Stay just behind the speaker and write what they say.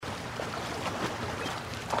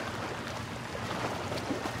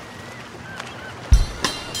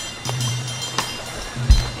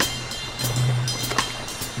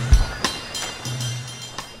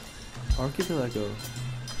Archipelago,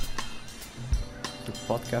 the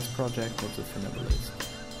podcast project of the Funambulist,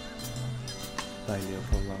 by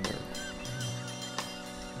Leopold Langer.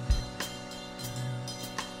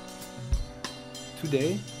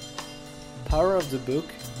 Today, Power of the Book,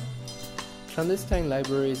 Clandestine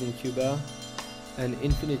Libraries in Cuba, and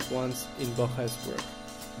Infinite Ones in Borges' work.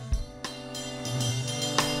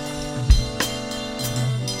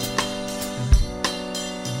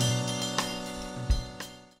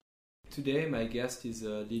 Today my guest is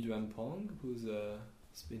LIDUAM PONG, who's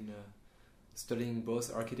been studying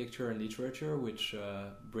both architecture and literature, which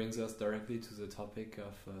brings us directly to the topic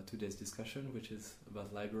of today's discussion, which is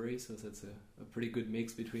about libraries. So that's a pretty good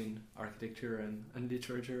mix between architecture and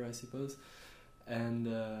literature, I suppose. And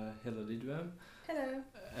hello, LIDUAM. Hello.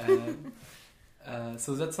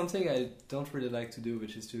 So that's something I don't really like to do,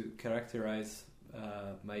 which is to characterize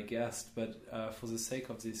my guest, but for the sake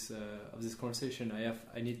of this conversation,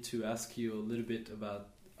 I need to ask you a little bit about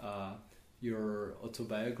your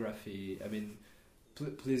autobiography. I mean,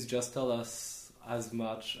 please just tell us as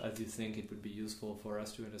much as you think it would be useful for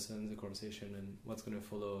us to understand the conversation and what's going to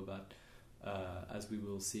follow about, as we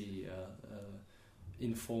will see,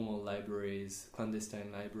 informal libraries,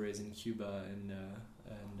 clandestine libraries in Cuba, and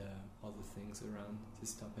other things around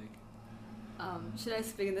this topic. Should I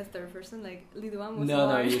speak in the third person, like LIDUAM?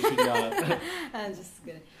 No, you should not. I'm just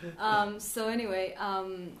kidding. So anyway,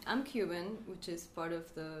 I'm Cuban, which is part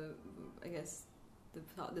of the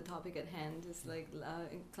topic at hand is like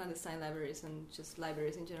clandestine libraries and just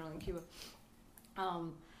libraries in general in Cuba.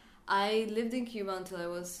 I lived in Cuba until I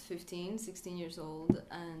was 16 years old,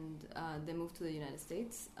 and then moved to the United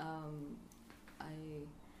States.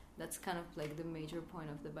 That's kind of like the major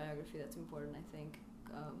point of the biography that's important, I think.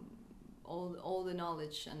 All the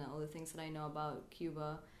knowledge and all the things that I know about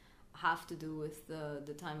Cuba have to do with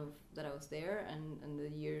the time that I was there and the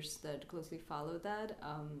years that closely followed that.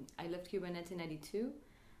 I left Cuba in 1992.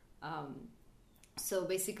 So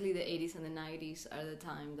basically the 80s and the 90s are the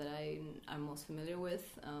time that I'm most familiar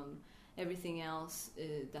with. Everything else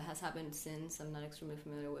that has happened since, I'm not extremely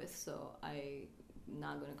familiar with, so I'm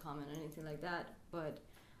not going to comment on anything like that. But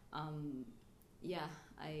I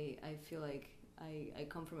feel like I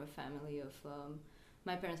come from a family of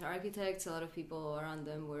my parents are architects. A lot of people around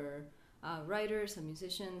them were writers and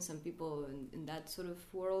musicians and people in that sort of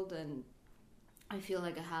world, and I feel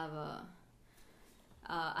like I had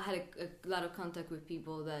a lot of contact with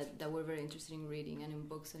people that were very interested in reading and in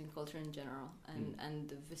books and in culture in general, and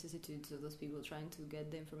the vicissitudes of those people trying to get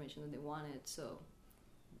the information that they wanted. So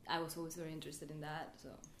I was always very interested in that. So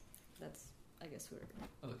that's, I guess, where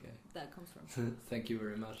that comes from. Thank you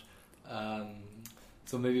very much.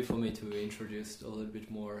 So maybe for me to introduce a little bit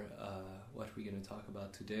more what we're going to talk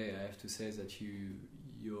about today, I have to say that you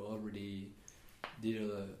already did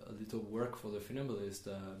a little work for the Funambulist.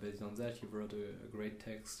 Based on that, you wrote a great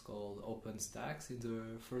text called Open Stacks in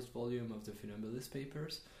the first volume of the Funambulist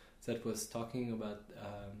papers that was talking about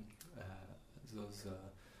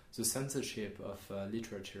the censorship of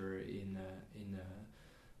literature in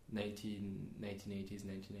 1980s,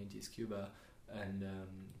 1990s Cuba. And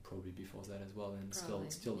probably before that as well, and probably,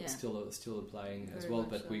 still applying very as well.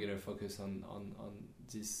 But so. we're gonna focus on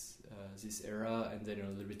this era, and then a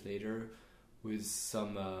little bit later with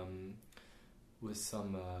some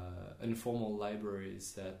informal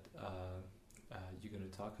libraries that you're gonna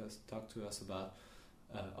talk to us about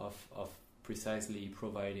of precisely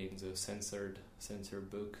providing the censored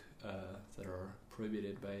book that are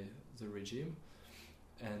prohibited by the regime.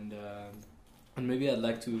 And maybe I'd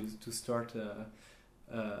like to start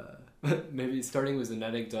maybe starting with an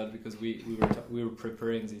anecdote, because we were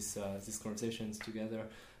preparing these conversations together,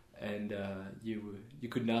 and you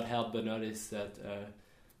could not help but notice that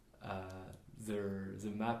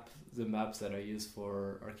the maps that I use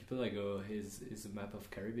for Archipelago is a map of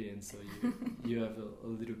Caribbean. So you have a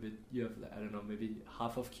little bit, you have, I don't know, maybe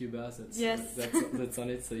half of Cuba that's on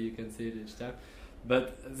it, so you can see it each time.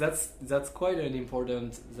 But that's quite an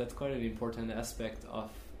important aspect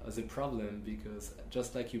of the problem, because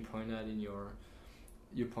just like you point out in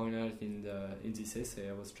this essay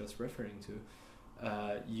I was just referring to,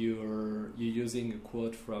 you're using a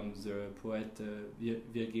quote from the poet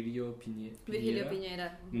Virgilio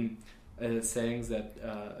Piñera, saying that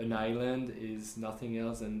an island is nothing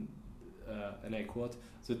else and I quote,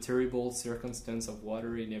 the terrible circumstance of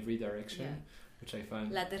water in every direction. Yeah. Which I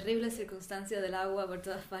find... La terrible circunstancia del agua por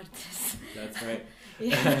todas partes. That's right.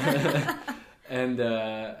 And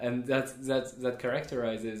that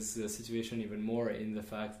characterizes the situation even more in the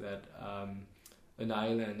fact that an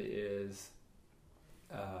island is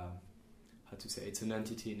how to say, it's an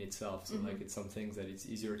entity in itself. So like it's something that it's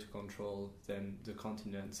easier to control than the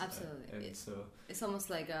continents. Absolutely. And so it's almost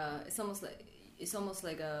like a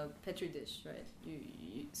petri dish, right?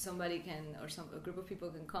 Somebody can, or a group of people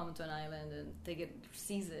can come to an island and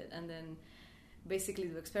seize it, and then basically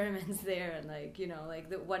do experiments there, and like, you know,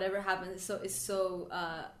 like whatever happens is so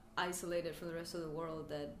isolated from the rest of the world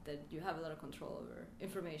that you have a lot of control over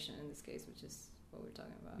information in this case, which is what we're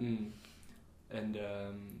talking about. And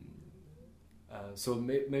so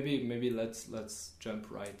maybe let's jump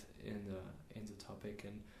right in the topic,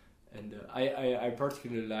 and I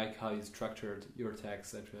particularly like how you structured your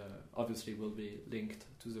text that obviously will be linked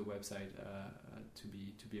to the website to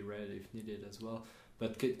be read if needed as well.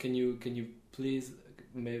 But can you please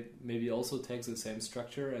maybe also take the same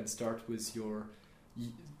structure and start with your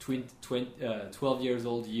 12 years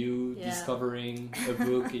old discovering a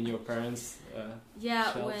book in your parents'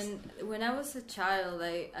 shelves? When I was a child,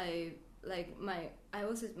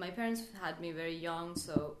 my parents had me very young,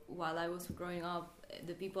 so while I was growing up,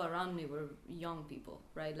 the people around me were young people,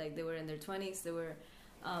 right? Like they were in their 20s, they were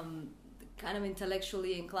kind of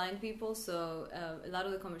intellectually inclined people, so a lot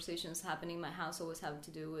of the conversations happening in my house always have to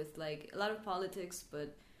do with like a lot of politics,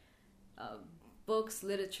 but books,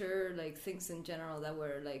 literature, like things in general that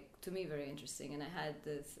were like to me very interesting. And I had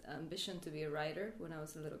this ambition to be a writer when I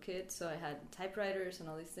was a little kid, so I had typewriters and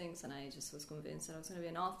all these things, and I just was convinced that I was going to be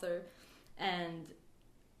an author. And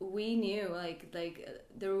we knew like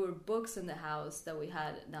there were books in the house that we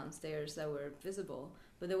had downstairs that were visible,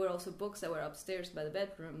 but there were also books that were upstairs by the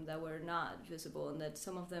bedroom that were not visible, and that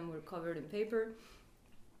some of them were covered in paper.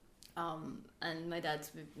 And my dad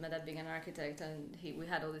being an architect, and we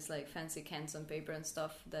had all these like fancy cans on paper and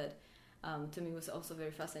stuff that to me was also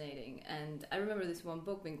very fascinating. And I remember this one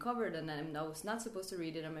book being covered, and I was not supposed to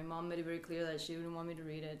read it, and my mom made it very clear that she didn't want me to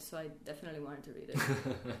read it, so I definitely wanted to read it.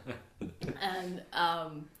 And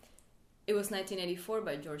it was 1984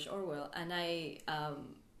 by George Orwell, and I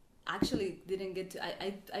actually didn't get to.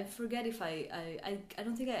 I forget if I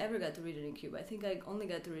don't think I ever got to read it in Cuba. I think I only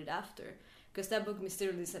got to read it after, because that book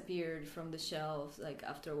mysteriously disappeared from the shelves like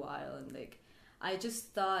after a while, and like I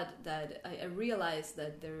just thought that I realized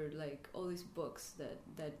that there were like all these books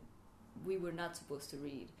that we were not supposed to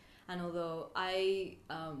read. And although I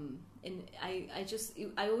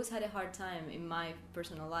always had a hard time in my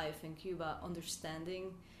personal life in Cuba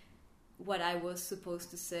understanding what I was supposed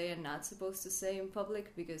to say and not supposed to say in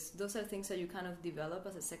public, because those are things that you kind of develop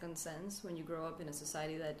as a second sense when you grow up in a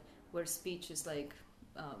society where speech is like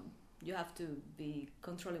you have to be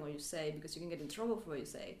controlling what you say because you can get in trouble for what you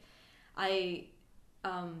say. I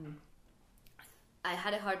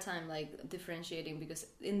had a hard time like differentiating, because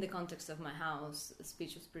in the context of my house,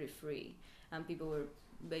 speech was pretty free, and people would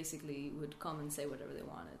come and say whatever they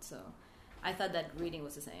wanted. So I thought that reading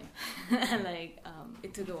was the same, and like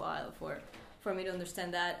it took a while for me to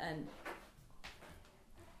understand that, and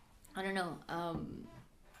I don't know.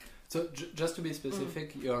 So just to be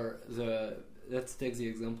specific, let's take the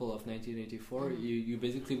example of 1984. You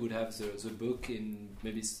basically would have the book in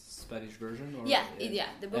maybe Spanish version, or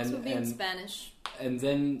the books would be in Spanish, and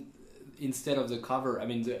then instead of the cover, I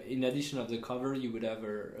mean, in addition of the cover, you would have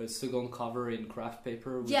a second cover in craft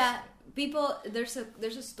paper. There's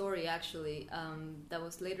a story actually that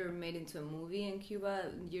was later made into a movie in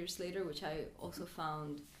Cuba years later, which I also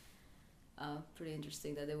found pretty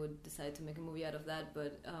interesting that they would decide to make a movie out of that.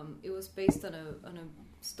 But it was based on a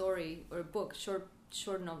story or a book, short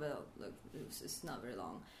novel. Like it's not very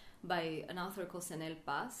long, by an author called Senel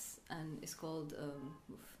Paz, and it's called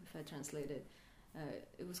if I translate it.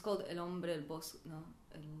 It was called El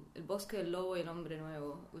Bosque, El Lobo y El Hombre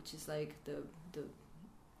Nuevo, which is like the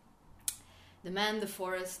man, the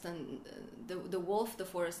forest, and the wolf, the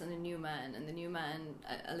forest, and the new man. And the new man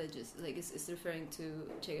alleges, like, is referring to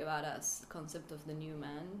Che Guevara's concept of the new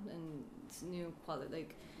man and its new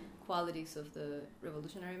qualities of the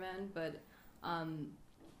revolutionary man. But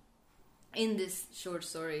in this short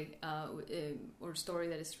story, or story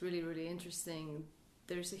that is really, really interesting,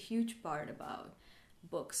 there's a huge part about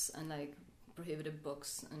books and like prohibited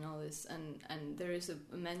books and all this, and there is a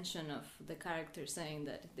mention of the character saying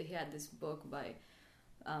that he had this book by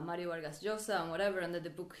Mario Vargas Llosa and whatever, and that the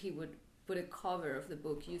book, he would put a cover of the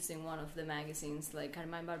book using one of the magazines, like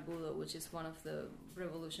Carmine Barbudo, which is one of the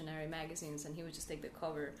revolutionary magazines, and he would just take the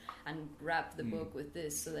cover and wrap the book with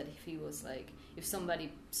this, so that if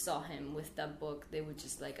somebody saw him with that book, they would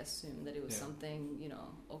just like assume that it was something,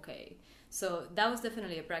 okay. So that was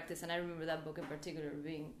definitely a practice, and I remember that book in particular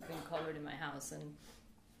being covered in my house, and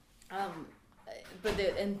but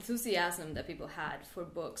the enthusiasm that people had for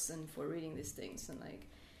books and for reading these things, and like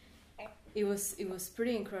it was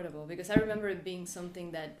pretty incredible, because I remember it being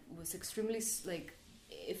something that was extremely like,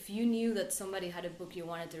 if you knew that somebody had a book you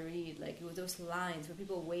wanted to read, like it was those lines for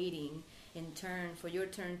people waiting in turn for your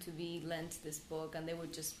turn to be lent this book, and they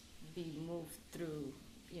would just be moved through,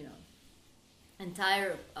 you know,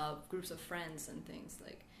 entire groups of friends and things,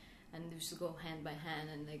 like, and they just go hand by hand,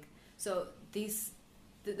 and like, so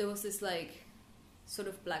there was this like sort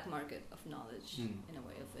of black market of knowledge in a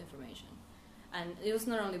way, of information. And it was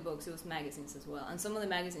not only books, it was magazines as well. And some of the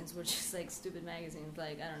magazines were just like stupid magazines,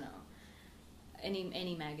 like, I don't know,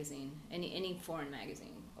 any magazine, any foreign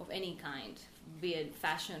magazine of any kind, be it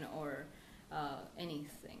fashion or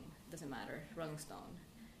anything, doesn't matter, Rolling Stone,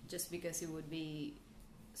 just because it would be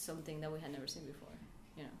something that we had never seen before,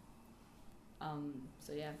 you know.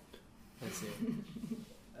 So yeah. I see.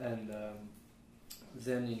 And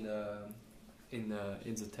then in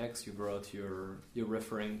the text you wrote, you're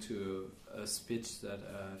referring to a speech that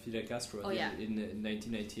Fidel Castro did in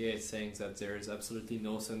 1998, saying that there is absolutely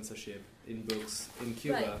no censorship in books in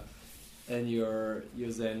Cuba, right. And you're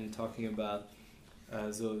then talking about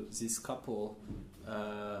this couple,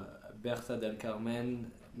 Berta del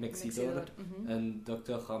Carmen Mexidor and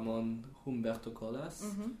Dr. Ramon Humberto Colas,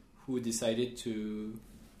 who decided to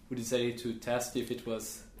test if it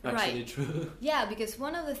was actually true. Yeah, because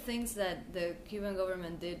one of the things that the Cuban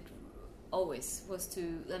government did always was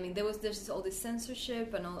to, I mean, there's all this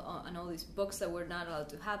censorship and all these books that were not allowed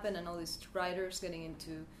to happen, and all these writers getting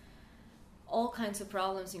into all kinds of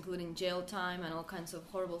problems, including jail time and all kinds of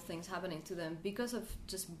horrible things happening to them because of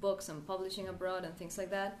just books and publishing abroad and things like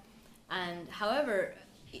that. And however,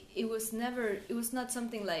 it was not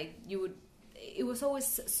something like it was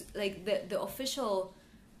always like the official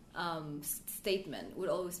statement would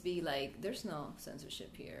always be like, there's no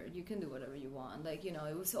censorship here, you can do whatever you want, like, you know,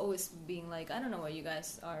 it was always being like, I don't know what you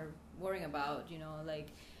guys are worrying about, you know, like,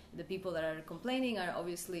 the people that are complaining are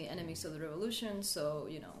obviously enemies of the revolution, so,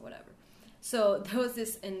 you know, whatever. So there was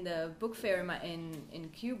this in the book fair in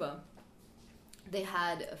Cuba, they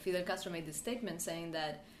had Fidel Castro made this statement saying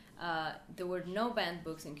that there were no banned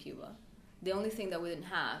books in Cuba. The only thing that we didn't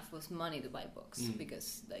have was money to buy books,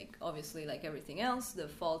 because, like, obviously, like everything else, the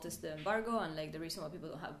fault is the embargo, and, like, the reason why people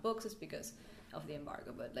don't have books is because of the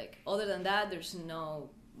embargo. But, like, other than that, there's no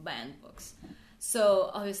banned books. So,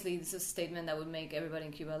 obviously, this is a statement that would make everybody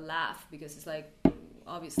in Cuba laugh, because it's like,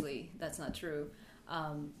 obviously, that's not true.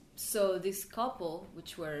 So this couple,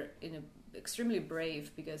 which were extremely brave,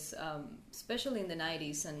 because especially in the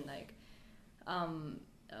 90s and, like...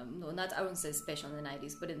 I wouldn't say especially in the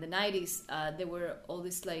 90s, but in the 90s, there were all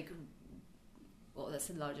this, like, well, that's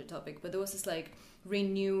a larger topic, but there was this, like,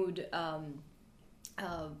 renewed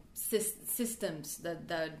systems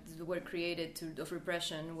that were created of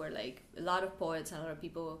repression, where, like, a lot of poets and a lot of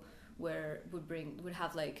people would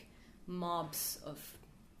have, like, mobs of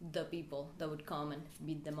the people that would come and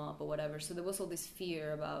beat them up or whatever. So there was all this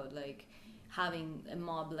fear about, like, having a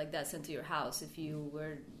mob like that sent to your house if you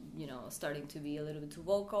were, you know, starting to be a little bit too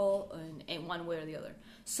vocal in one way or the other.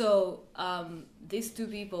 So these two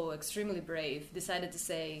people, extremely brave, decided to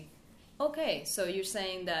say, okay, so you're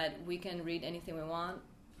saying that we can read anything we want?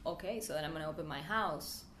 Okay, so then I'm going to open my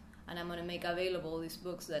house and I'm going to make available these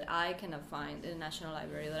books that I cannot find in a national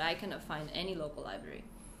library, that I cannot find any local library.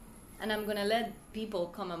 And I'm going to let people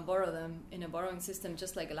come and borrow them in a borrowing system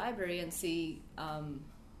just like a library and see,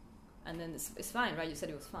 and then it's fine, right? You said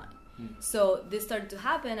it was fine. So this started to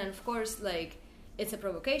happen, and of course, like, it's a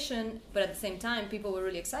provocation, but at the same time, people were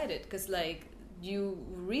really excited, because, like, you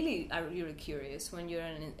really are really curious when you're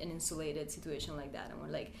in an insulated situation like that, and we're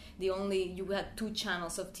like, you had 2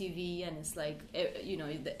 channels of TV, and it's like, you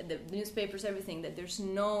know, the newspapers, everything, that there's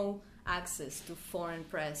no access to foreign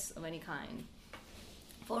press of any kind,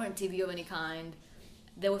 foreign TV of any kind.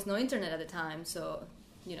 There was no internet at the time, so,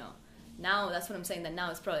 you know, now that's what I'm saying, that now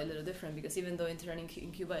it's probably a little different, because even though internet in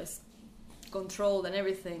Cuba is controlled and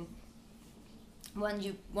everything,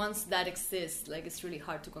 once that exists, like, it's really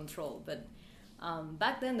hard to control. But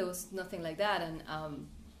back then there was nothing like that, and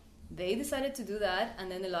they decided to do that,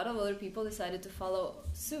 and then a lot of other people decided to follow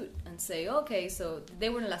suit and say, okay, so they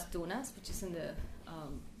were in Las Tunas, which is in the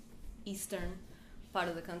eastern part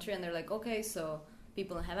of the country, and they're like, okay, so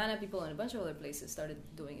people in Havana, people in a bunch of other places started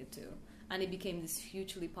doing it too, and it became this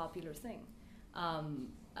hugely popular thing.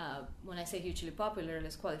 When I say hugely popular,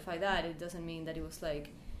 let's qualify that. It doesn't mean that it was,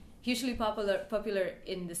 like, hugely popular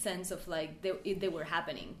in the sense of, like, they were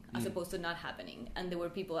happening as opposed to not happening, and there were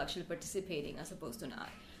people actually participating as opposed to not.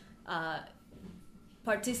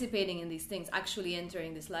 Participating in these things, actually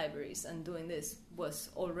entering these libraries and doing this was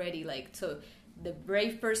already, like, so the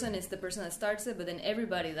brave person is the person that starts it, but then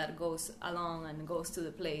everybody that goes along and goes to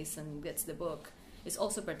the place and gets the book is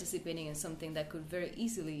also participating in something that could very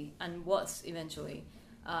easily, and was eventually,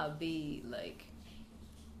 be like,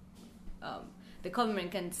 the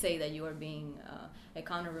government can say that you are being a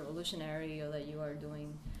counter-revolutionary, or that you are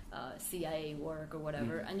doing CIA work or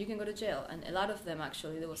whatever, and you can go to jail. And a lot of them,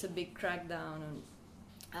 actually, there was a big crackdown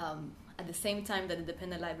on, at the same time that the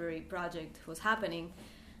Independent Library Project was happening,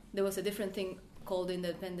 there was a different thing called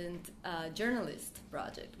Independent Journalist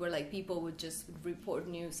Project, where like people would just report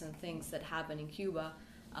news and things that happen in Cuba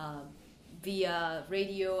via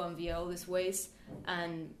radio and via all these ways,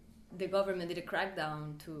 and the government did a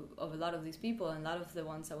crackdown of a lot of these people, and a lot of the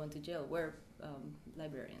ones that went to jail were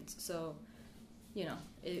librarians. So, you know,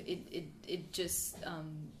 it just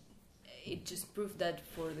proved that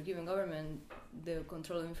for the Cuban government, the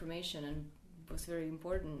control of information was very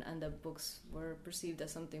important, and that books were perceived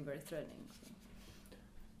as something very threatening. So.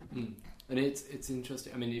 And it's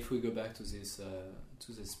interesting. I mean, if we go back to this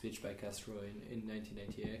speech by Castro in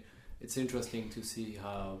 1998, it's interesting to see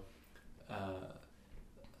how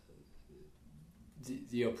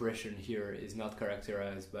the operation here is not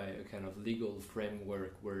characterized by a kind of legal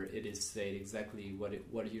framework where it is said exactly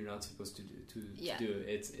what you're not supposed to do.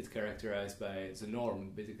 It's characterized by the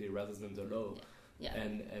norm, basically, rather than the law. Yeah.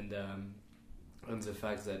 And the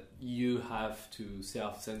fact that you have to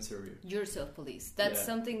self-censor your self-police. That's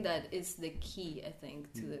something that is the key, I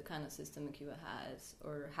think, to the kind of system that Cuba has,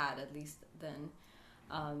 or had at least then.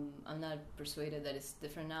 I'm not persuaded that it's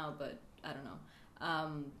different now, but I don't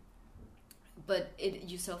know. But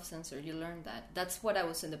you self-censor, you learn that. That's what I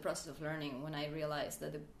was in the process of learning when I realized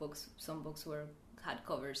that some books had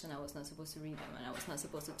covers, and I was not supposed to read them, and I was not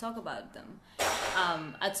supposed to talk about them.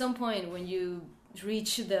 At some point, when you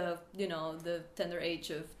reach the tender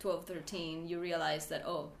age of 12, 13, you realize that,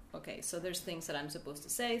 okay, so there's things that I'm supposed to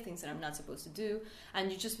say, things that I'm not supposed to do,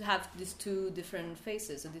 and you just have these two different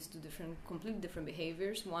phases, or these two completely different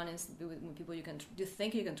behaviors. One is with people you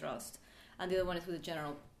think you can trust, and the other one is with the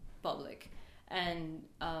general public. And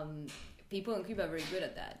people in Cuba are very good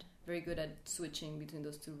at that, very good at switching between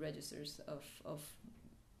those two registers of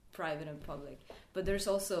private and public. But there's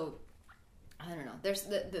also, I don't know, there's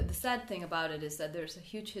the sad thing about it is that there's a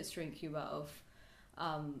huge history in Cuba of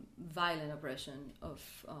violent oppression of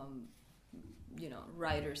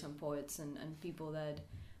writers and poets and people that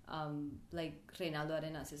like Reinaldo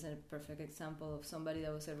Arenas is a perfect example of somebody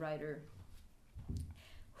that was a writer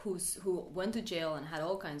who went to jail and had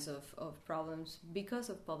all kinds of problems because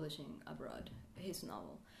of publishing abroad his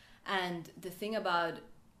novel. And the thing about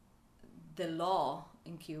the law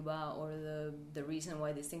in Cuba, or the reason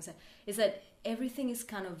why these things is that everything is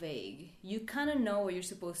kind of vague. You kind of know what you're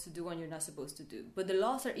supposed to do and you're not supposed to do, but the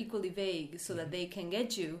laws are equally vague so that they can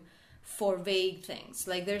get you for vague things.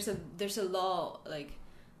 Like there's a law like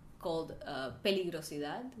called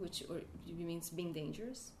peligrosidad, which means being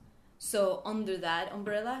dangerous. So under that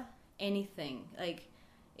umbrella, anything, like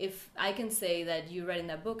if I can say that you read in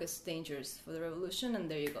that book is dangerous for the revolution, and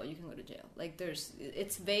there you go, you can go to jail. Like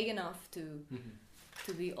it's vague enough to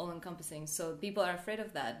be all-encompassing. So people are afraid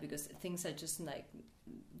of that because things are just like,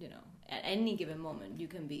 at any given moment you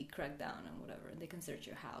can be cracked down and whatever. They can search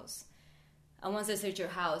your house. And once they search your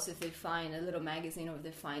house, if they find a little magazine or if they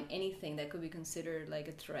find anything that could be considered like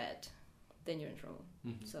a threat, then you're in trouble.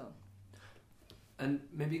 Mm-hmm. So. And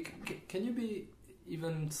maybe can you be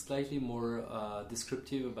even slightly more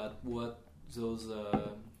descriptive about what those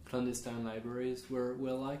clandestine libraries were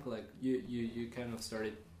like? Like you kind of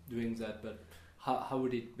started doing that, but how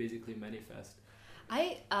would it basically manifest?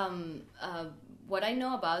 What I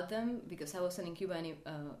know about them, because I wasn't in Cuba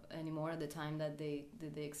anymore at the time that they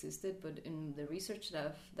existed, but in the research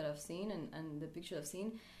that I've seen and the pictures I've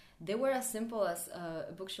seen, they were as simple as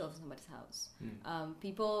a bookshelf in somebody's house.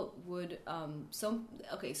 People would so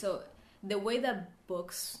the way that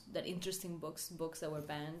interesting books that were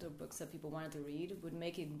banned, or books that people wanted to read, would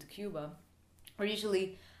make it into Cuba, or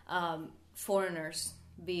usually foreigners,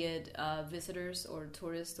 be it visitors or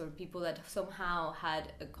tourists or people that somehow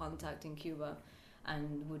had a contact in Cuba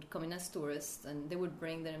and would come in as tourists, and they would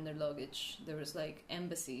bring them in their luggage. There was like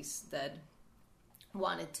embassies that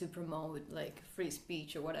wanted to promote like free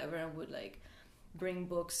speech or whatever, and would like bring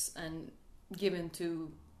books and give them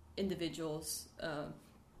to individuals,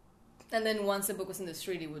 and then once the book was in the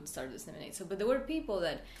street, it would start to disseminate. So, but there were people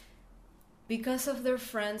that, because of their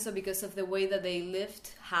friends or because of the way that they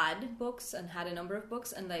lived, had books and had a number of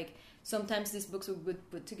books, and like sometimes these books would be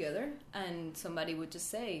put together, and somebody would just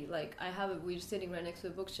say like, we're sitting right next to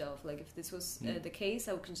the bookshelf, like if this was the case,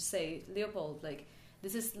 I would just say, Leopold, like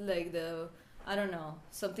this is like the I don't know,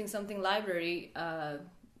 something library,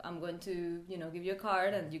 I'm going to, give you a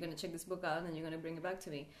card and you're going to check this book out and you're going to bring it back to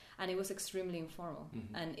me. And it was extremely informal.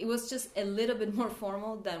 Mm-hmm. And it was just a little bit more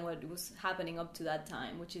formal than what was happening up to that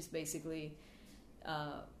time, which is basically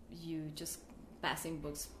you just passing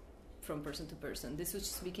books from person to person. This was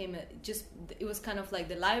just became it was kind of like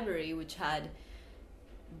the library, which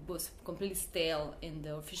was completely stale in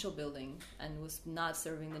the official building and was not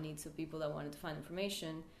serving the needs of people that wanted to find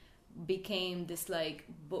information, became this like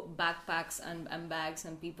backpacks and bags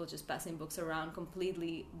and people just passing books around,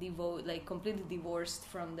 completely divorced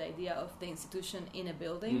from the idea of the institution in a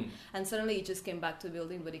building. And suddenly it just came back to the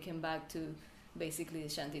building, but it came back to basically the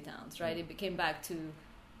shanty towns, right? It came back to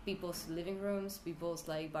people's living rooms, people's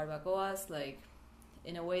like barbacoas, like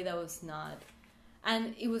in a way that was not,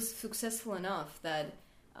 and it was successful enough that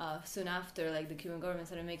soon after, like the Cuban government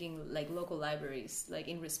started making like local libraries, like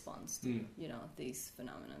in response to these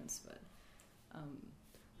phenomenons. But I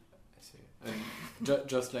see. And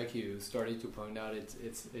just like you started to point out,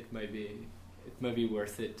 it might be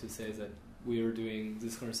worth it to say that we are doing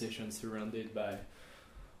this conversation surrounded by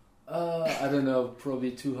I don't know,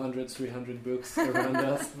 probably 200, 300 books around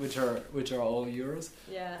us, which are all yours.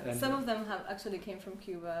 Yeah, and some of them have actually came from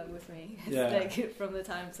Cuba with me. It's like from the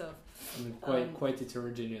times of. I mean, quite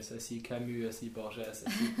heterogeneous. I see Camus, I see Borges,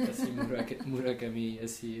 I see Murakami, I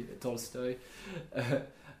see Tolstoy.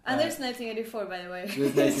 And there's 1984, by the way.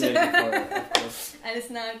 There's 1984, of course. And it's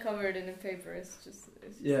not covered in the paper. It's just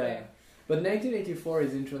yeah. But 1984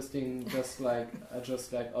 is interesting, just like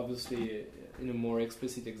obviously in a more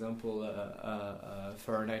explicit example,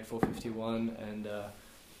 Fahrenheit 451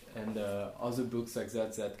 and other books like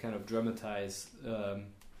that kind of dramatize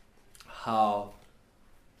how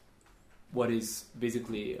what is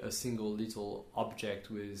basically a single little object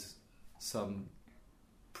with some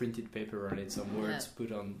printed paper on it, some words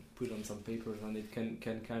put on some papers on it, can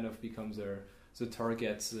kind of become the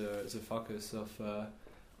target, the focus of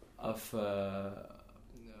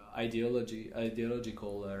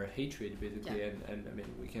ideological hatred, basically. And I mean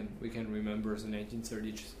we can remember the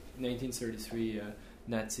 1933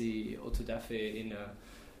 Nazi Autodafé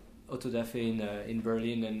in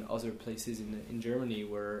Berlin and other places in Germany,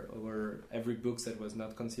 where every book that was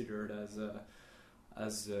not considered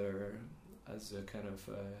as a kind of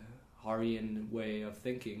Aryan way of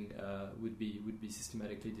thinking would be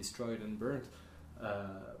systematically destroyed and burnt.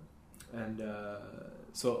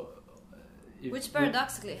 Which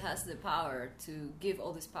paradoxically has the power to give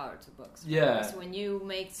all this power to books. Yeah. Because when you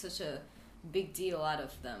make such a big deal out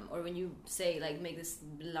of them, or when you say, like, make this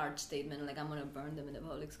large statement, like, I'm going to burn them in the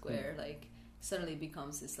public square, like, suddenly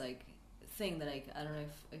becomes this, like, thing that I don't know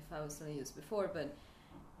if I was telling you this before, but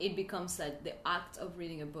it becomes that the act of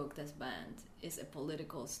reading a book that's banned is a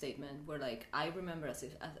political statement where, like, I remember as a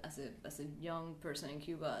young person in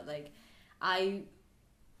Cuba, like,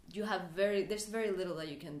 there's very little that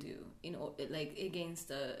you can do against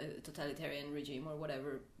a totalitarian regime or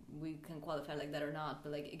whatever we can qualify like that or not,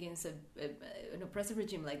 but like against an oppressive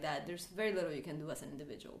regime like that, there's very little you can do as an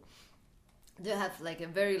individual. They have like a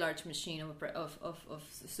very large machine of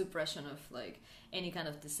suppression of like any kind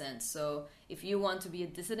of dissent. So if you want to be a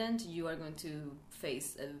dissident, you are going to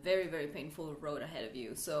face a very, very painful road ahead of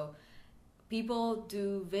you. So people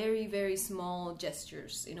do very, very small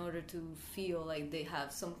gestures in order to feel like they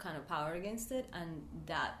have some kind of power against it, and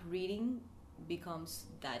that reading becomes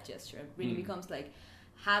that gesture. Reading becomes like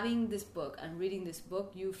having this book and reading this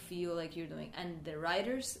book, you feel like you're doing. And the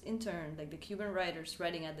writers, in turn, like the Cuban writers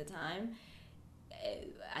writing at the time,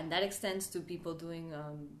 and that extends to people doing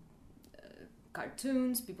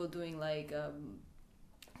cartoons, people doing like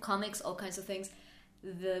comics, all kinds of things.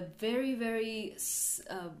 The very, very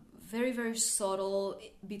subtle,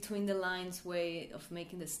 between the lines way of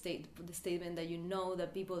making the statement that you know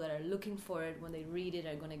that people that are looking for it when they read it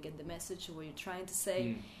are going to get the message of what you're trying to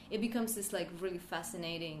say. It becomes this like really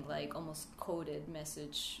fascinating, like almost coded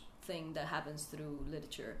message thing that happens through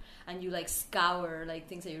literature, and you like scour like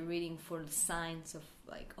things that you're reading for the signs of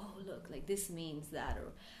like, oh look, like this means that,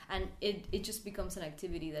 and it just becomes an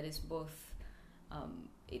activity that is both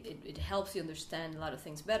it helps you understand a lot of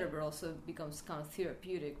things better, but also becomes kind of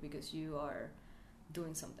therapeutic because you are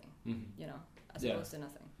doing something, as opposed to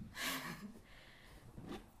nothing.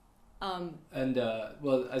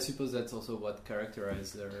 Well, I suppose that's also what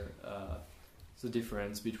characterizes the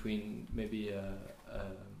difference between maybe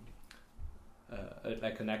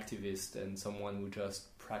like an activist and someone who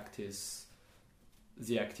just practice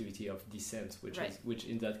the activity of dissent, which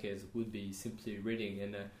in that case would be simply reading.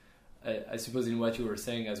 And I suppose in what you were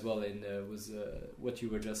saying as well, was what you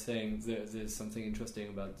were just saying, there's something interesting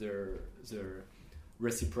about their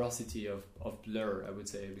reciprocity of Blur, I would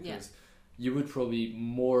say, because you would probably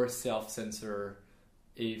more self-censor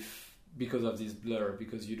because of this Blur,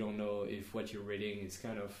 because you don't know if what you're reading is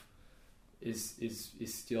kind of is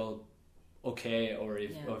still okay, or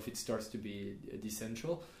if it starts to be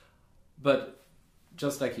essential. But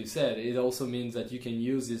just like you said, it also means that you can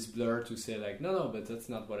use this Blur to say like, no, but that's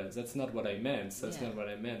not what I meant. That's not what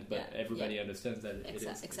I meant. But everybody understands that it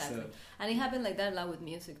is. Exactly. So, and it happened like that a lot with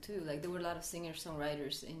music too. Like there were a lot of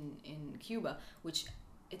singers-songwriters in Cuba, which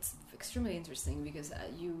it's extremely interesting, because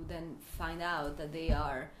you then find out that they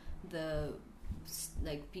are the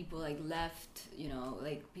people like left,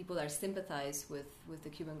 like people that sympathize with the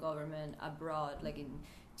Cuban government abroad, like in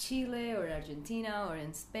Chile or Argentina or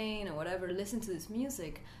in Spain or whatever, listen to this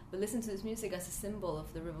music as a symbol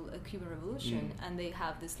of the Cuban Revolution, and they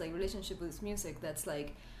have this like relationship with this music that's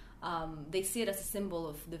like they see it as a symbol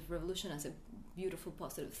of the revolution, as a beautiful,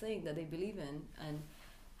 positive thing that they believe in. And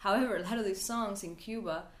however, a lot of these songs in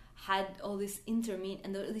Cuba had all these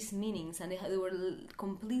and all these meanings, and they were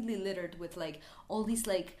completely littered with like all these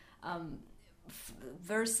like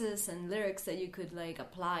verses and lyrics that you could like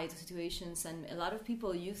apply to situations, and a lot of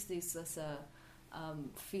people use this as a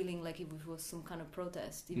feeling like it was some kind of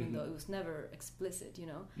protest, even though it was never explicit,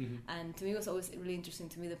 And to me, it was always really interesting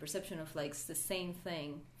to me the perception of like the same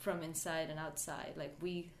thing from inside and outside. Like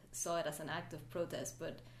we saw it as an act of protest,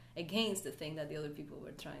 but against the thing that the other people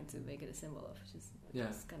were trying to make it a symbol of, which is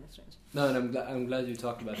kind of strange. No, and I'm glad you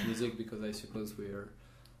talked about music, because I suppose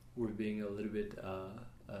we're being a little bit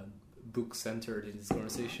book centered in this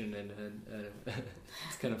conversation, and it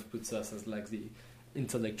kind of puts us as like the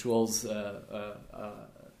intellectuals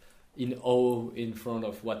in awe in front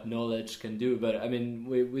of what knowledge can do. But I mean,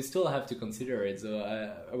 we still have to consider it. So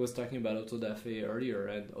I was talking about auto da fe earlier,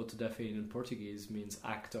 and auto da fe in Portuguese means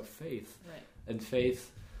act of faith, right? And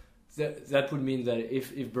faith, that would mean that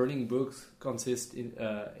if burning books consist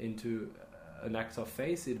into an act of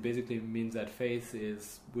faith, it basically means that faith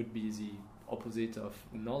would be the opposite of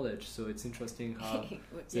knowledge. So it's interesting how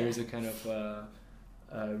there is a kind of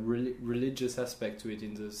religious aspect to it,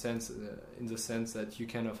 in the sense that you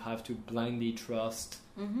kind of have to blindly trust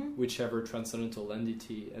whichever transcendental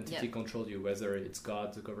entity controls you, whether it's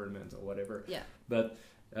God, the government, or whatever. Yeah. But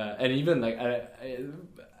and even like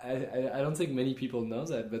I don't think many people know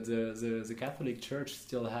that, but the Catholic Church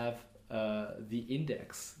still have the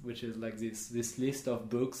index, which is like this list of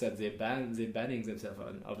books that they're banning themselves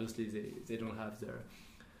on. Obviously, they don't have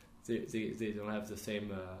they don't have the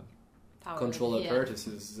same control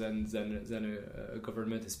apparatuses than a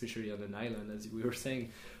government, especially on an island, as we were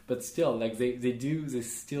saying. But still, like they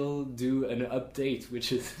still do an update,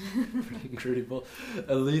 which is pretty incredible.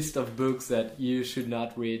 A list of books that you should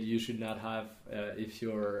not read, you should not have if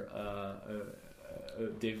you're a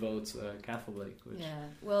devout Catholic.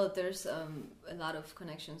 Well, there's a lot of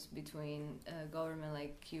connections between government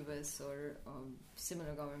like Cuba's or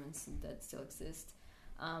similar governments that still exist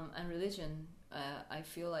and religion. I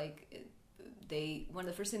feel like one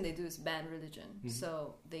of the first thing they do is ban religion.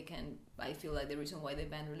 So they can. I feel like the reason why they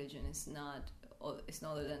ban religion is not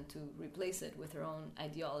other than to replace it with their own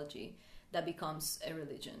ideology that becomes a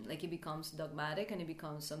religion. Like it becomes dogmatic, and it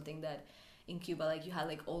becomes something that in Cuba, like you had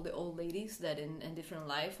like all the old ladies that in different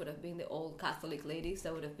life would have been the old Catholic ladies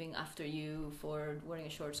that would have been after you for wearing a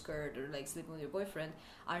short skirt or like sleeping with your boyfriend,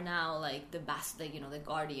 are now like the best, like the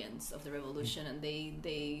guardians of the revolution, and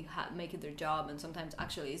they make it their job, and sometimes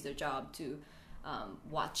actually it's their job to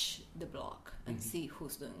watch the block and see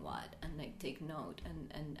who's doing what, and like take note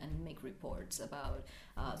and make reports about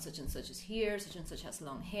such and such is here, such and such has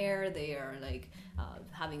long hair, they are like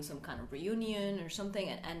having some kind of reunion or something,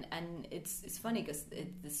 and it's funny because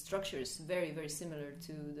the structure is very, very similar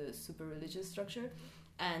to the super religious structure,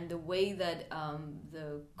 and the way that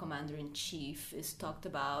the commander-in-chief is talked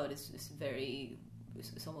about is very.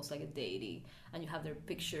 It's almost like a deity, and you have their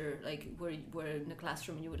picture, like where in the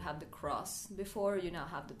classroom you would have the cross before, you now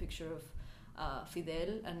have the picture of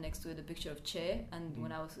Fidel, and next to it the picture of Che. And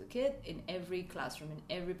when I was a kid, in every classroom, in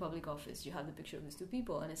every public office, you have the picture of these two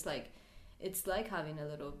people, and it's like having a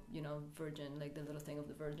little virgin, like the little thing of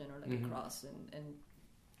the Virgin, or like a cross, and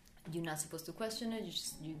you're not supposed to question it.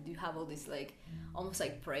 You have all these like almost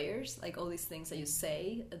like prayers, like all these things that you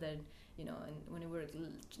say that. And when we were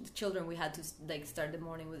children, we had to like start the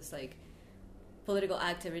morning with this like political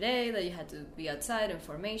act every day that you had to be outside in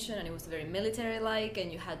formation, and it was very military-like,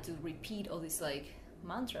 and you had to repeat all these like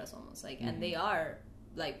mantras almost like, and they are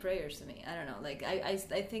like prayers to me. I don't know, like I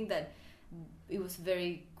think that it was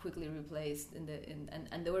very quickly replaced and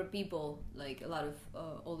there were people, like a lot of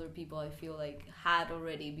older people, I feel like had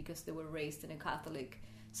already, because they were raised in a Catholic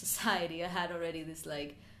society, I had already this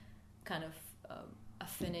like kind of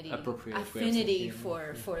affinity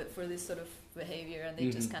for this sort of behavior, and they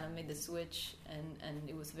just kind of made the switch, and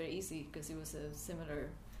it was very easy because it was a similar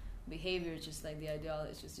behavior, just like the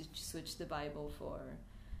ideology. Just you switch the Bible for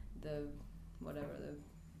the whatever the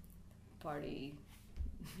party.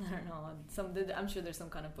 I don't know. I'm sure there's some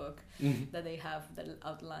kind of book that they have that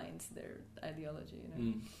outlines their ideology.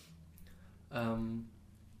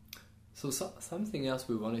 So something else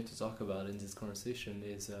we wanted to talk about in this conversation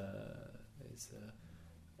is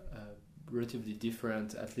relatively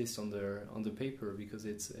different, at least on the paper, because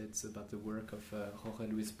it's about the work of Jorge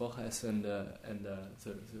Luis Borges and the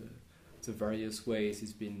various ways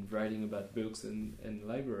he's been writing about books and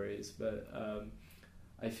libraries. But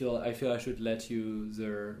I feel I should let you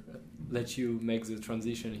make the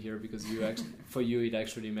transition here, because for you it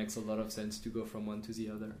actually makes a lot of sense to go from one to the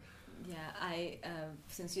other. Yeah,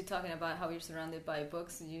 since you're talking about how you're surrounded by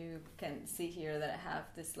books, you can see here that I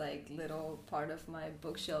have this like little part of my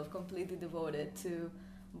bookshelf completely devoted to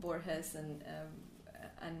Borges and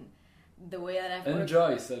the way that I've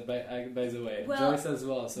Joyce, by the way, well, Joyce as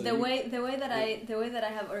well. So the way that I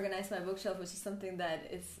have organized my bookshelf, which is something that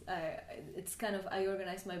is it's kind of, I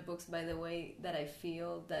organize my books by the way that I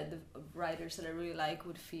feel that the writers that I really like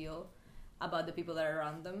would feel about the people that are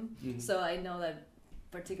around them. So I know that.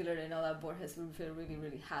 Particularly, I know that Borges would feel really,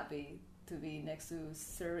 really happy to be next to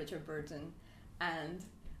Sir Richard Burton and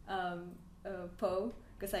Poe,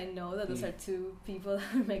 because I know that those are two people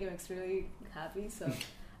that would make him extremely happy. So,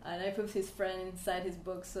 and I put his friend inside his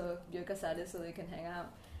book, so Yo Casades, so they can hang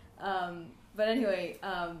out. But anyway,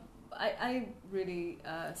 I really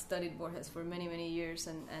studied Borges for many, many years,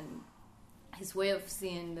 and his way of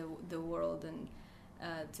seeing the world, and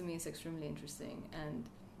to me, is extremely interesting. And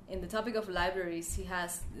in the topic of libraries, he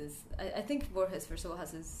has this. I think Borges, first of all,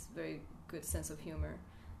 has this very good sense of humor.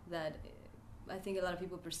 That I think a lot of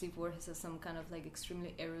people perceive Borges as some kind of like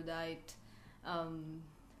extremely erudite,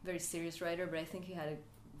 very serious writer. But I think he had a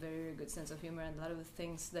very, very good sense of humor, and a lot of the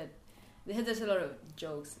things that there's a lot of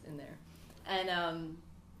jokes in there. And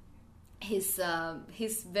he's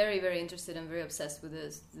very, very interested and very obsessed with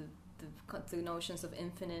the notions of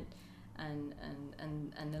infinite and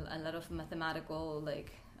a lot of mathematical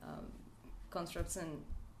like. Constructs, and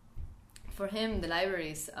for him the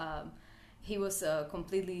libraries, he was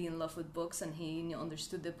completely in love with books, and he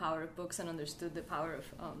understood the power of books and understood the power of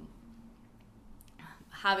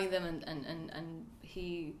having them, and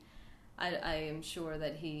he I am sure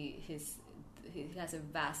that he has a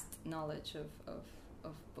vast knowledge of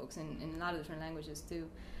books in a lot of different languages too.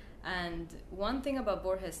 And one thing about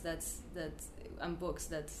Borges and books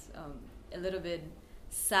that's a little bit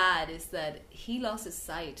sad is that he lost his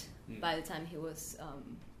sight by the time he was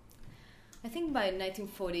I think by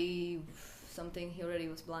 1940 something he already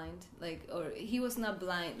was blind, like, or he was not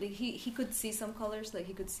blind, like he could see some colors, like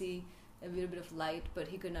he could see a little bit of light, but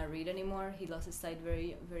he could not read anymore. He lost his sight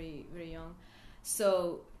very, very, very young.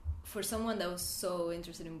 So for someone that was so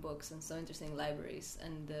interested in books and so interested in libraries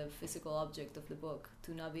and the physical object of the book,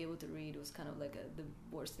 to not be able to read was kind of like the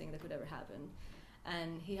worst thing that could ever happen.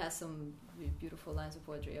 And he has some beautiful lines of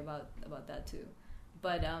poetry about that too.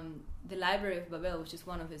 But the Library of Babel, which is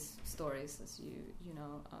one of his stories, as you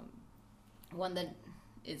know, one that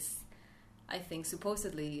is, I think,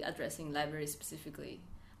 supposedly addressing libraries specifically.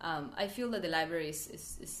 I feel that the library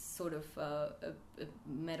is sort of a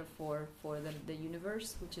metaphor for the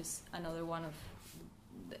universe, which is another one of,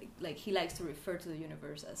 like, he likes to refer to the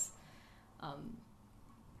universe as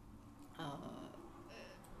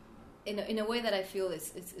in a way that I feel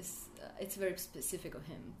it's very specific of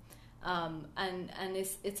him, and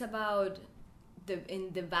it's about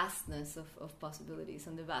the vastness of possibilities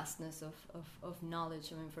and the vastness of knowledge,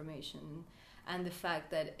 of information, and the fact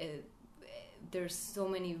that there's so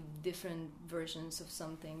many different versions of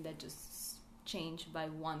something that just change by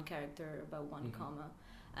one character, by one comma.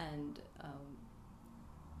 And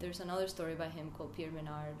there's another story by him called Pierre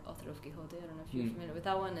Menard, author of Quixote. I don't know if you're familiar with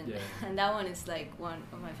that one. And, and that one is like one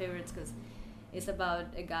of my favorites because it's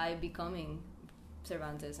about a guy becoming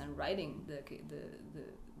Cervantes and writing the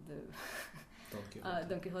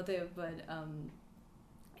Don Quixote, but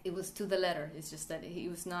it was to the letter. It's just that he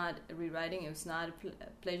was not rewriting. It was not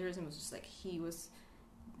plagiarism. It was just like he was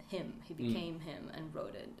him. He became him and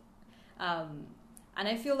wrote it. And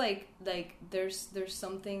I feel like there's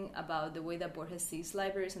something about the way that Borges sees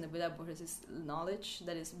libraries and the way that Borges sees knowledge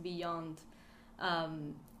that is beyond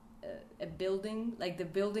a building. Like the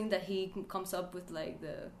building that he comes up with, like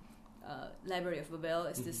the Library of Babel,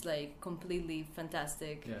 is this like completely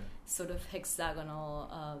fantastic sort of hexagonal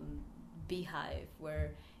beehive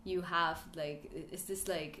where you have like it's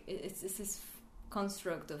this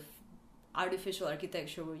construct of artificial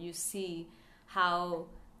architecture where you see how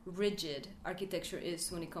rigid architecture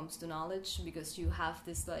is when it comes to knowledge, because you have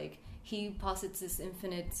this like he posits this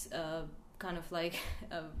infinite kind of like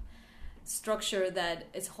structure that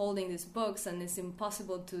is holding these books, and it's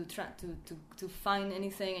impossible to find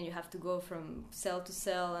anything, and you have to go from cell to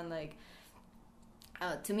cell, and like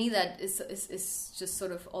to me that is just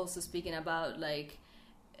sort of also speaking about like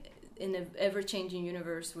in an ever-changing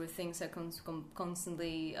universe where things are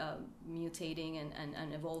constantly mutating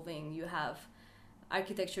and evolving. You have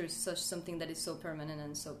architecture is such something that is so permanent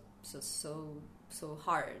and so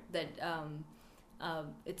hard that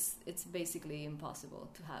it's basically impossible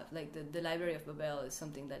to have. Like the Library of Babel is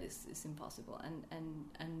something that is impossible,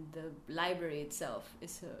 and the library itself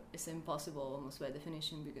is impossible almost by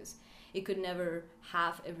definition, because it could never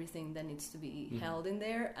have everything that needs to be held in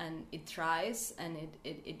there, and it tries, and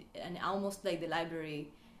it and almost like the library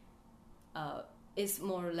is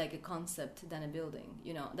more like a concept than a building.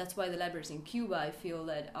 You know, that's why the libraries in Cuba, I feel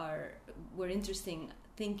that were interesting,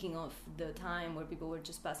 thinking of the time where people were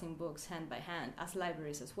just passing books hand by hand as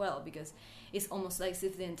libraries as well, because it's almost like as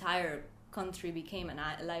if the entire country became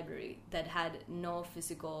a library that had no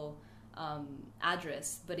physical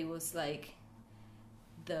address, but it was like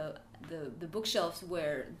the bookshelves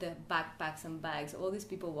were the backpacks and bags, all these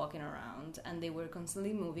people walking around, and they were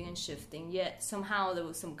constantly moving and shifting, yet somehow there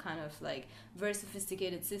was some kind of like very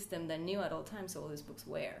sophisticated system that knew at all times all these books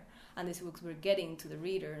were, and these books were getting to the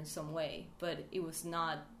reader in some way, but it was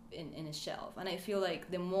not in a shelf. And I feel like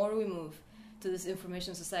the more we move to this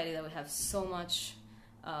information society, that we have so much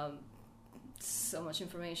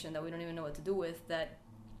information that we don't even know what to do with, that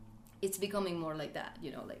it's becoming more like that,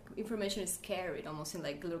 you know, like information is carried almost in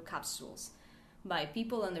like little capsules by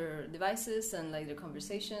people and their devices and like their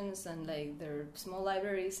conversations and like their small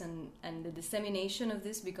libraries, and the dissemination of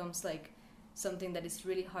this becomes like something that is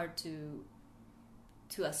really hard to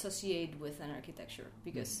associate with an architecture,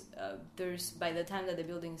 because there's, by the time that the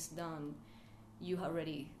building's done, you are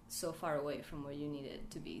already so far away from where you need it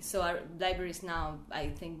to be. So our libraries now, I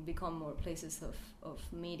think, become more places of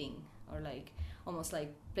meeting, or like almost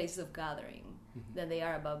like places of gathering than they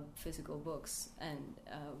are about physical books. And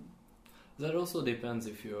that also depends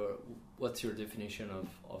what's your definition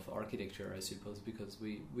of architecture, I suppose, because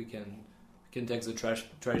we can take the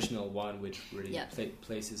traditional one, which really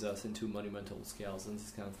places us into monumental scales and this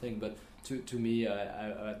kind of thing. But to me,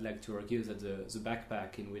 I'd like to argue that the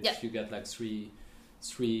backpack in which you get like three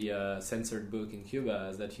censored book in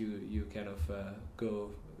Cuba, that you kind of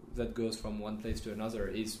that goes from one place to another,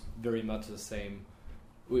 is very much the same.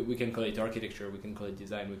 We can call it architecture, we can call it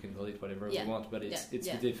design, we can call it whatever we want, but it's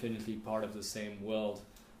definitely part of the same world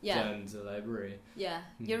than the library.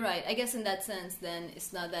 You're right. I guess in that sense, then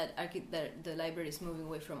it's not that the library is moving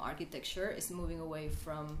away from architecture; it's moving away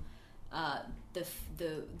from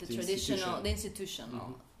the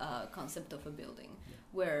institutional concept of a building,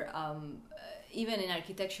 where even in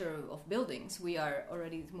architecture of buildings, we are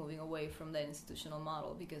already moving away from the institutional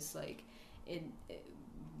model, because like it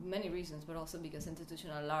many reasons, but also because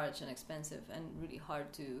institutions are large and expensive and really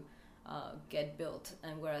hard to get built,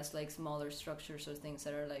 and whereas like smaller structures or things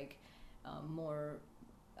that are like more,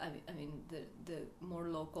 I mean the more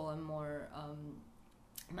local and more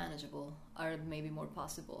manageable are maybe more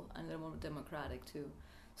possible, and they're more democratic too.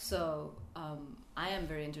 So I am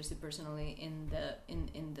very interested personally in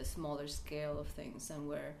the smaller scale of things, and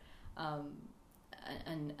where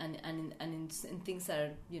and in things that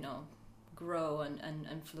are, you know, grow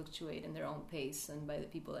and fluctuate in their own pace and by the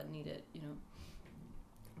people that need it, you know.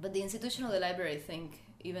 But the institution of the library, I think,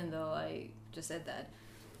 even though I just said that,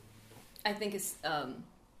 I think it's a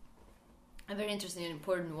very interesting and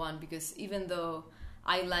important one, because even though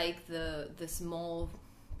I like the small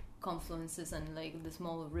confluences and like the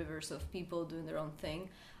small rivers of people doing their own thing,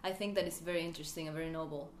 I think that it's very interesting and very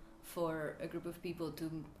noble for a group of people to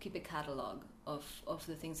keep a catalog of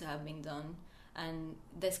the things that have been done. And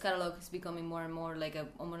this catalog is becoming more and more like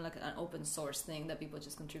almost like an open source thing that people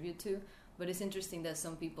just contribute to. But it's interesting that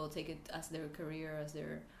some people take it as their career, as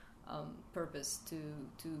their purpose to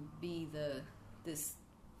be this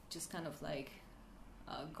just kind of like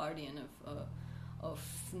guardian of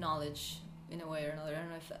knowledge in a way or another. I don't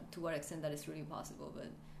know to what extent that is really possible,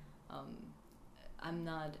 but I'm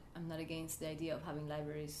not against the idea of having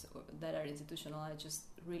libraries that are institutional. I just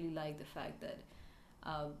really like the fact that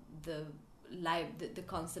the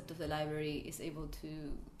concept of the library is able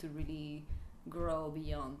to really grow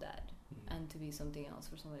beyond that and to be something else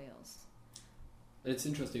for somebody else. It's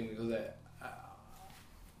interesting because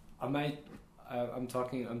I'm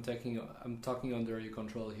talking under your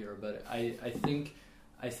control here, but I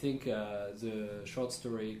think the short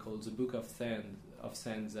story called The Book of Sand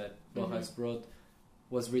that Borges wrote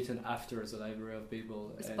was written after the Library of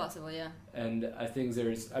Babel. It's possible, yeah. And I think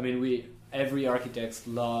every architect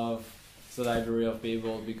love the Library of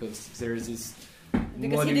Babel because there's this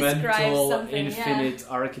monumental, infinite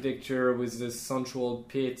architecture with this central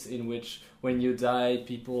pit in which, when you die,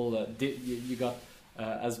 people you got,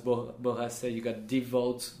 as Borges said, you got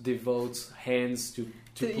devote hands to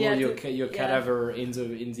pull your cadaver in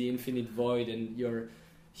the infinite void, and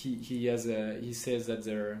he says that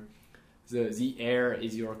the air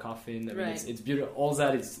is your coffin. I mean, it's beautiful. All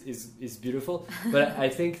that is beautiful. But I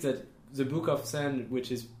think that the Book of Sand,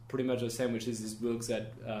 which is pretty much the same, which is this book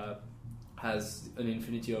that has an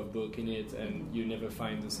infinity of book in it, and you never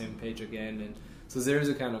find the same page again, and so there is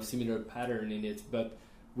a kind of similar pattern in it, but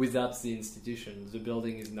without the institution. The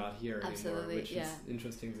building is not here anymore, which is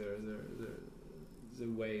interesting. The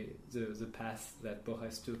way, the path that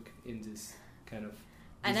Borges took in this kind of.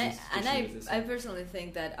 And I personally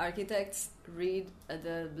think that architects read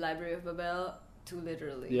the Library of Babel too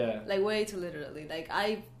literally. Yeah. Like way too literally. Like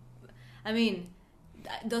I mean,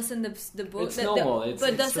 doesn't the book? It's normal. It's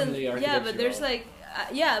extremely architectural. Yeah,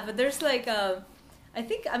 but there's like I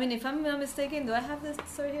think, I mean, if I'm not mistaken, do I have this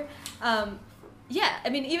story here? Yeah, I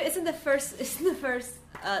mean, it's in the first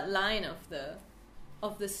line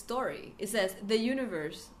of the story. It says the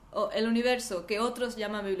universe. El universo que otros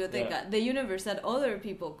llaman biblioteca, the universe that other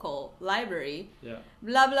people call library,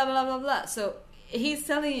 blah blah blah blah blah. So he's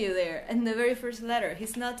telling you there in the very first letter,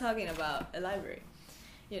 he's not talking about a library,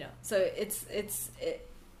 So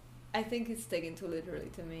I think it's taken too literally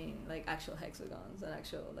to mean like actual hexagons and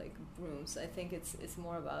actual like rooms. I think it's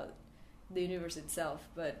more about the universe itself.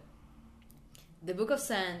 But the Book of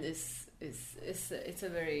Sand is a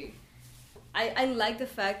very I like the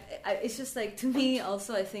fact. It's just like, to me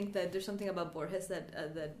also, I think that there's something about Borges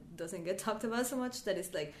that doesn't get talked about so much. That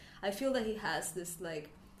is like, I feel that he has this like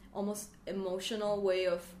almost emotional way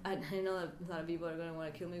of. I know that a lot of people are going to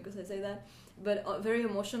want to kill me because I say that, but very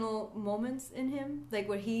emotional moments in him, like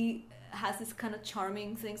where he has this kind of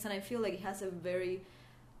charming things, and I feel like he has a very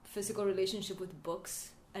physical relationship with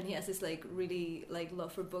books. And he has this like really like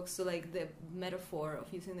love for books. So like the metaphor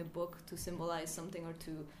of using the book to symbolize something or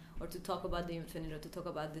to talk about the infinite or to talk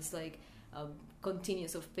about this like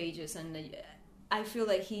continuous of pages. And I feel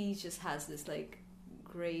like he just has this like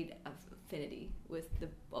great affinity with the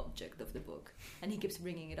object of the book, and he keeps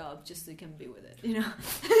bringing it up just so you can be with it,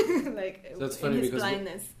 like that's funny in his because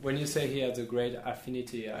blindness. When you say he had a great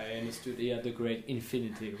affinity, I understood he had a great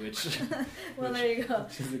infinity, which well, there you go.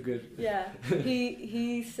 Which is a good. Yeah,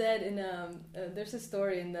 he said in there's a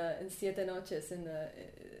story in Siete Noches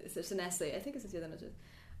there's an essay. I think it's in Siete Noches.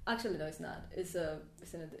 Actually, no, it's not. It's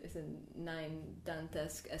in 9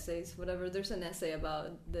 Dantesque essays, whatever. There's an essay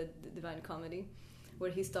about the Divine Comedy, where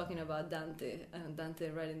he's talking about Dante, and Dante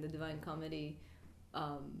writing the Divine Comedy.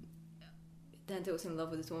 Dante was in love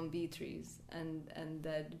with this woman Beatrice, and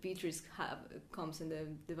that Beatrice comes in the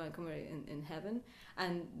Divine Comedy in heaven.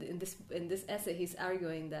 And in this essay, he's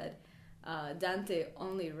arguing that Dante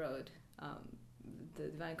only wrote the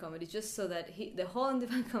Divine Comedy just so that the whole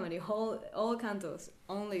Divine Comedy, all cantos,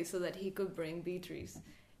 only so that he could bring Beatrice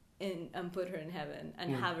in and put her in heaven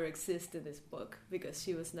and have her exist in this book, because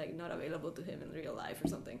she was like not available to him in real life or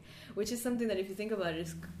something, which is something that, if you think about it,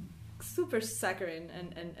 is super saccharine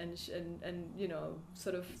and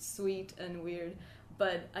sort of sweet and weird.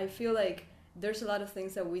 But I feel like there's a lot of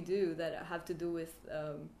things that we do that have to do with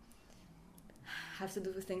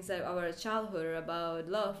things that are about childhood or about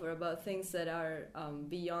love or about things that are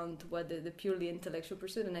beyond what the purely intellectual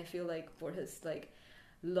pursuit. And I feel like Borges like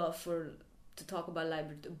love to talk about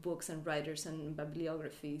library books and writers and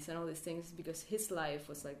bibliographies and all these things, because his life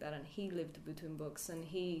was like that, and he lived between books, and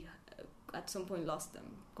he at some point lost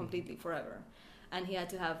them completely forever, and he had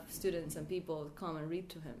to have students and people come and read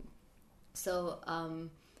to him. So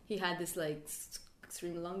he had this like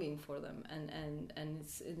extreme longing for them,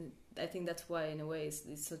 and I think that's why in a way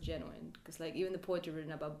it's so genuine, because like even the poetry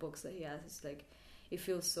written about books that he has, it's like it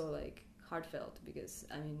feels so like heartfelt, because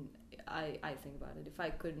I mean I think about it, if I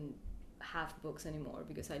couldn't have books anymore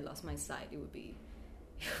because I lost my sight, it would be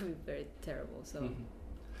very terrible. So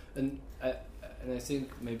and I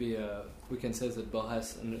think maybe we can say that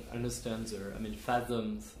Borges understands, or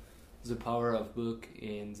fathoms the power of book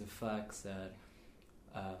in the fact that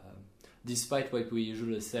despite what we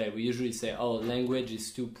usually say, oh, language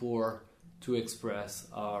is too poor to express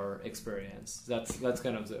our experience. That's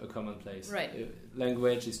kind of a commonplace. Right.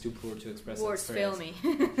 Language is too poor to express words experience. Words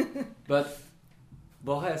fail me. But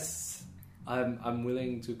Borges I'm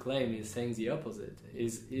willing to claim is saying the opposite.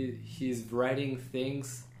 He's writing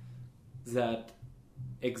things that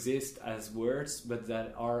exist as words, but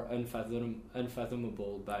that are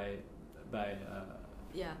unfathomable by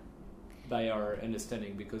our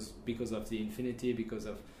understanding, because of the infinity, because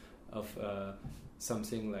of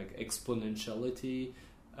something like exponentiality.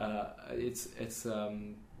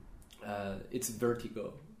 It's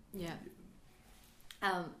vertigo. Yeah.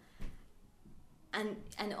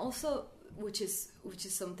 And also, which is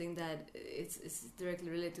something that it's directly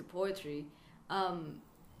related to poetry.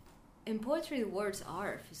 In poetry, words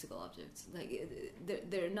are physical objects. Like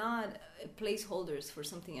they're not placeholders for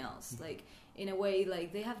something else. Like in a way,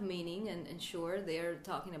 like they have meaning, and sure, they are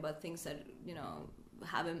talking about things that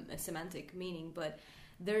have a semantic meaning, but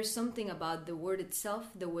there's something about the word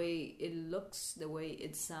itself, the way it looks, the way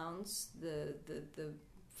it sounds, the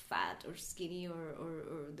fat or skinny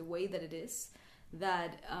or the way that it is,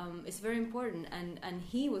 that is very important, and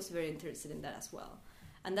he was very interested in that as well.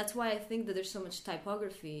 And that's why I think that there's so much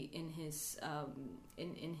typography in his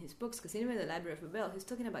in his books, because even in the Library of Babel, he's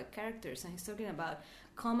talking about characters, and he's talking about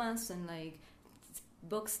commas, and like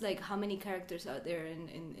books, like how many characters are there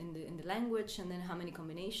in the language, and then how many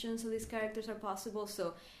combinations of these characters are possible.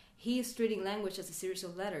 So he is treating language as a series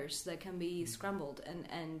of letters that can be scrambled.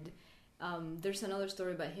 And there's another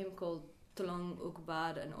story by him called Tolong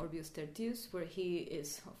Ukbad and Orbius Tertius, where he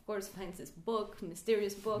is, of course, finds this book,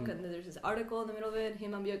 mysterious book, and then there's this article in the middle of it,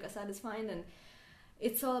 him and Bioy Casares find, and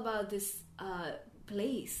it's all about this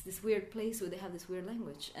place, this weird place where they have this weird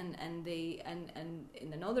language, and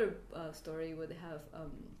in another story where they have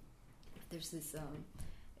there's this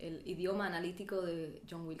El Idioma Analítico de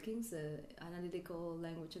John Wilkins, the analytical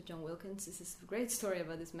language of John Wilkins. This is a great story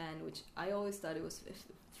about this man, which I always thought it was a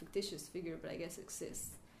fictitious figure, but I guess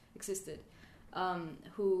existed,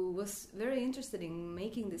 who was very interested in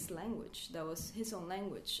making this language that was his own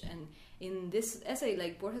language. And in this essay,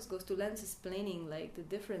 like, Borges goes to lengths explaining like the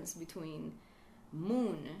difference between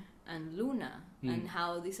moon and luna, and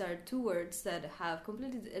how these are two words that have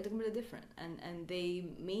completely different, and they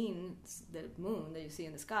mean the moon that you see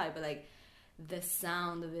in the sky, but like the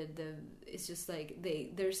sound of it, it's just like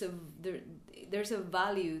there's a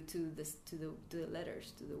value to this, to the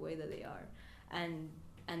letters, to the way that they are, and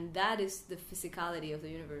that is the physicality of the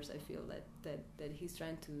universe. I feel that he's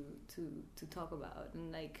trying to talk about,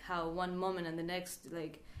 and like how one moment and the next,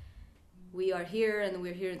 like, we are here and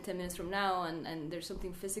we're here in 10 minutes from now, and there's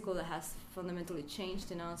something physical that has fundamentally changed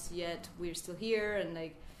in us, yet we're still here. And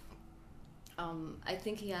like I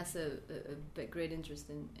think he has a great interest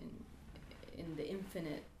in the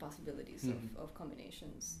infinite possibilities of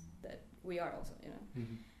combinations that we are also,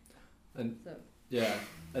 And so. Yeah,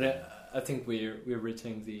 and I think we're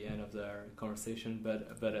reaching the end of our conversation,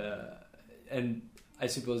 but and I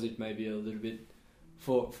suppose it might be a little bit,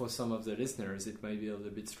 for some of the listeners, it might be a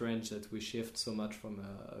little bit strange that we shift so much from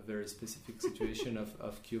a very specific situation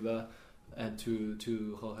of Cuba and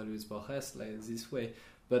to Jorge Luis Borges like this way.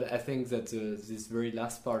 But I think that this very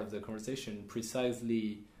last part of the conversation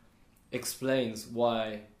precisely explains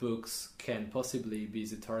why books can possibly be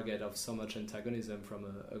the target of so much antagonism from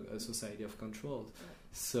a society of control. Yeah.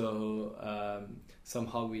 So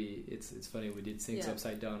somehow it's funny, we did things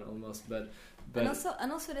upside down almost, but and also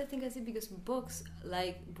I think I see, because books,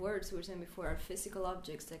 like words we were saying before, are physical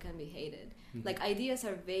objects that can be hated. Like ideas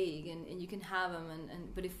are vague, and you can have them,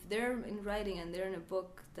 but if they're in writing and they're in a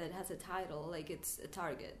book that has a title, like, it's a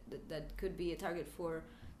target that could be a target for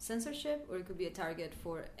censorship, or it could be a target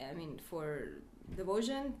for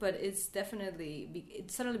devotion, but it's definitely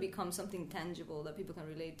it suddenly becomes something tangible that people can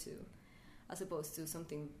relate to, as opposed to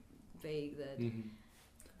something vague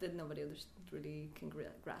that nobody really can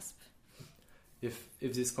grasp. If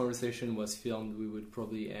this conversation was filmed, we would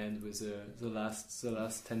probably end with the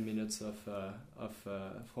last 10 minutes of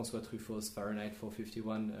François Truffaut's Fahrenheit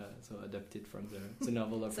 451, so adapted from the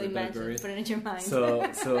novel of so Red Library. Put it in your mind.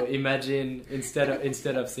 So imagine,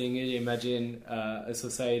 instead of seeing it, imagine a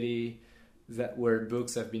society where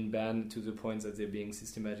books have been banned to the point that they're being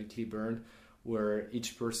systematically burned, where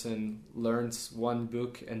each person learns one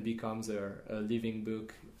book and becomes a living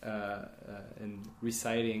book, and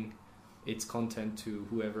reciting its content to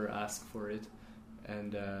whoever asks for it,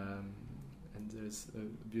 and there's a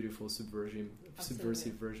beautiful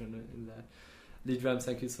subversive version in that. LIDUAM,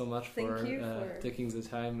 thank you so much for taking the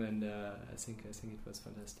time, and I think it was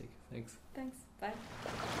fantastic. Thanks. Bye.